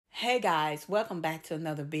Hey guys, welcome back to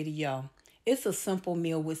another video. It's a simple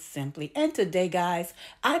meal with Simply. And today guys,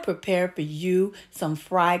 I prepared for you some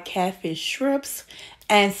fried catfish shrimps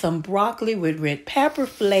and some broccoli with red pepper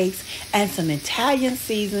flakes and some Italian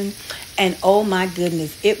seasoning. And oh my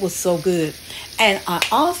goodness, it was so good. And I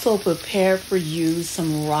also prepared for you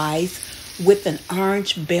some rice with an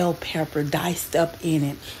orange bell pepper diced up in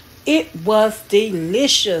it. It was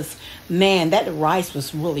delicious. Man, that rice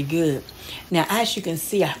was really good. Now, as you can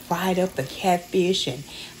see, I fried up the catfish and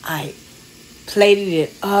I plated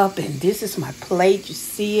it up. And this is my plate. You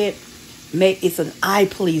see it? It's an eye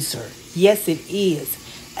pleaser. Yes, it is.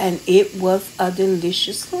 And it was a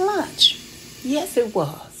delicious lunch. Yes, it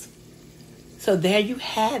was. So there you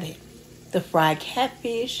have it. The fried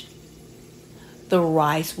catfish, the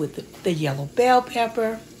rice with the yellow bell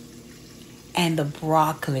pepper, and the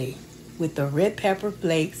broccoli with the red pepper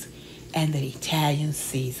flakes and the Italian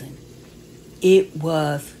season. It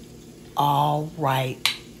was all right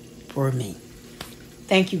for me.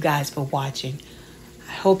 Thank you guys for watching.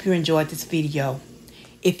 I hope you enjoyed this video.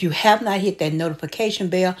 If you have not hit that notification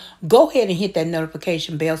bell, go ahead and hit that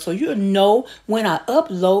notification bell so you'll know when I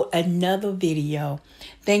upload another video.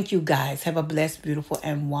 Thank you guys. Have a blessed, beautiful,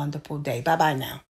 and wonderful day. Bye-bye now.